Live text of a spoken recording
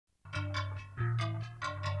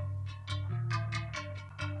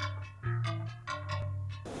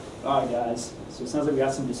All right, guys. So it sounds like we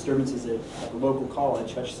got some disturbances at the local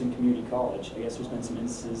college, Hutchinson Community College. I guess there's been some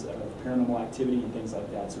instances of paranormal activity and things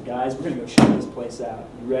like that. So guys, we're going to go check this place out.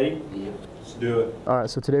 You ready? Yeah. Let's do it. All right,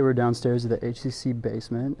 so today we're downstairs at the HCC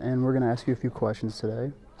basement, and we're going to ask you a few questions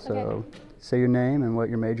today. So Okay. say your name and what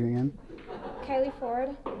you're majoring in. Kylie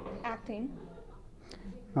Ford, acting.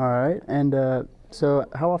 All right, and so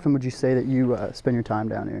how often would you say that you spend your time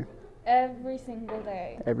down here? Every single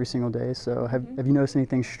day. Every single day. So have you noticed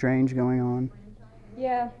anything strange going on?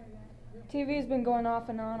 Yeah. TV's been going off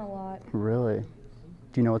and on a lot. Really?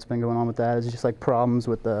 Do you know what's been going on with that? Is it just like problems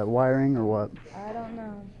with the wiring or what? I don't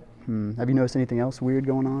know. Have you noticed anything else weird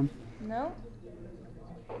going on? No?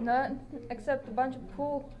 None except a bunch of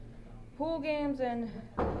pool games and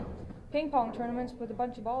ping pong tournaments with a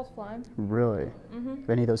bunch of balls flying. Really? Have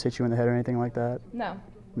any of those hit you in the head or anything like that? No.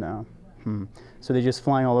 No. So they're just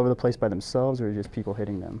flying all over the place by themselves, or just people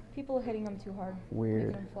hitting them? People are hitting them too hard. Weird.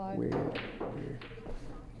 Making them fly. Weird.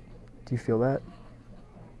 Do you feel that?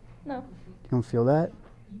 No. You don't feel that?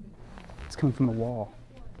 It's coming from the wall.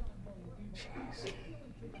 Jeez.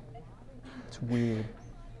 It's weird.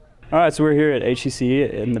 All right, so we're here at HCC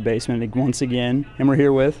in the basement once again, and we're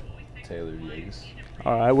here with Taylor Vegas.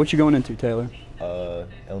 All right, what you going into, Taylor?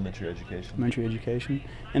 Elementary education. Elementary education.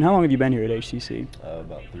 And how long have you been here at HCC?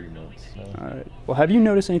 About 3 months now. All right. Well, have you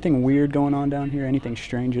noticed anything weird going on down here? Anything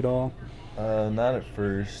strange at all? Not at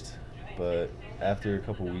first, but after a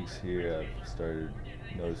couple weeks here, I've started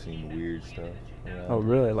noticing weird stuff around. Oh,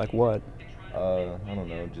 really? Like what? I don't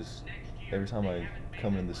know, just every time I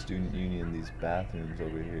come in the student union, these bathrooms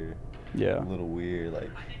over here, Yeah. a little weird. Like,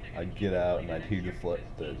 I'd get out and I'd hear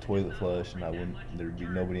the toilet flush, and there'd be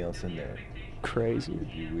nobody else in there. Crazy.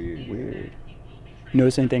 It'd be weird. Weird. You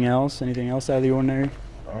notice anything else? Anything else out of the ordinary?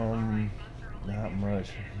 Not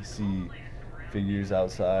much. You see figures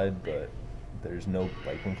outside, but there's no,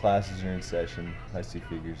 like when classes are in session, I see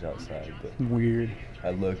figures outside, but Weird.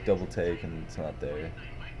 I look, double take, and it's not there.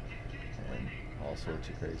 And all sorts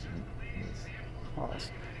of craziness.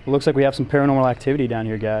 Awesome. Well, looks like we have some paranormal activity down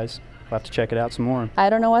here, guys. We'll have to check it out some more. I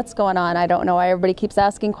don't know what's going on. I don't know why everybody keeps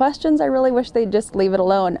asking questions. I really wish they'd just leave it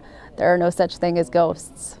alone. There are no such thing as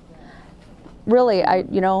ghosts. Really,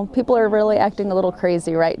 people are really acting a little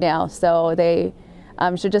crazy right now, so they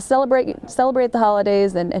should just celebrate the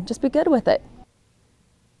holidays and just be good with it.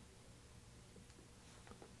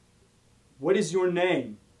 What is your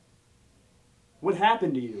name? What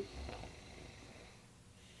happened to you?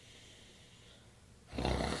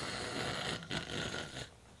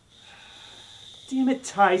 Damn it,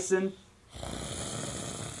 Tyson.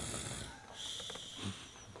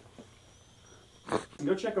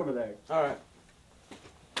 Go check over there. All right.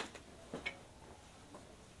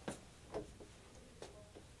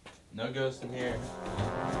 No ghost in here.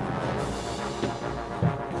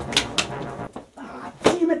 Ah,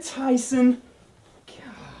 damn it, Tyson.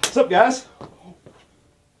 What's up, guys?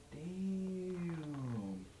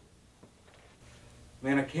 Damn.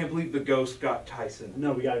 Man, I can't believe the ghost got Tyson.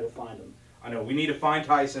 No, we gotta go find him. I know, we need to find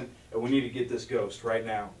Tyson, and we need to get this ghost right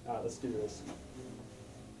now. All right, let's do this.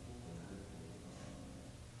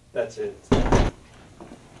 That's it.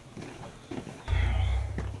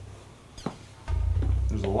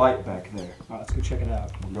 There's a light back there. All right, let's go check it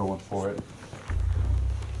out. I'm going for it.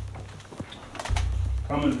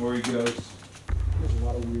 Coming for you, ghost. There's a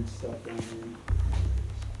lot of weird stuff down here.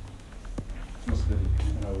 Must have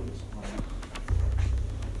been noticed.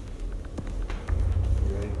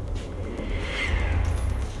 You ready?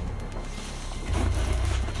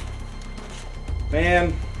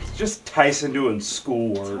 Man, it's just Tyson doing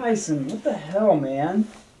schoolwork. Tyson, what the hell, man?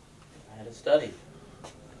 I had to study.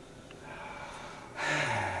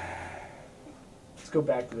 Let's go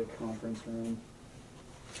back to the conference room.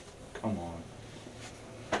 Come on.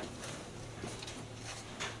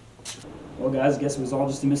 Well, guys, I guess it was all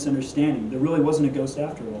just a misunderstanding. There really wasn't a ghost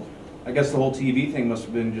after all. I guess the whole TV thing must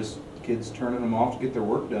have been just kids turning them off to get their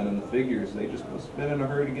work done, and the figures, they just must have been in a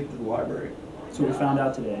hurry to get to the library. That's what we found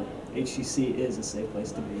out today. HCC is a safe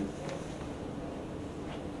place to be.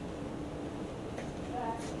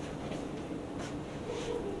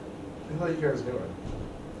 What the hell are you guys doing?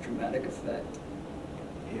 Dramatic effect.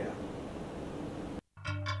 Yeah.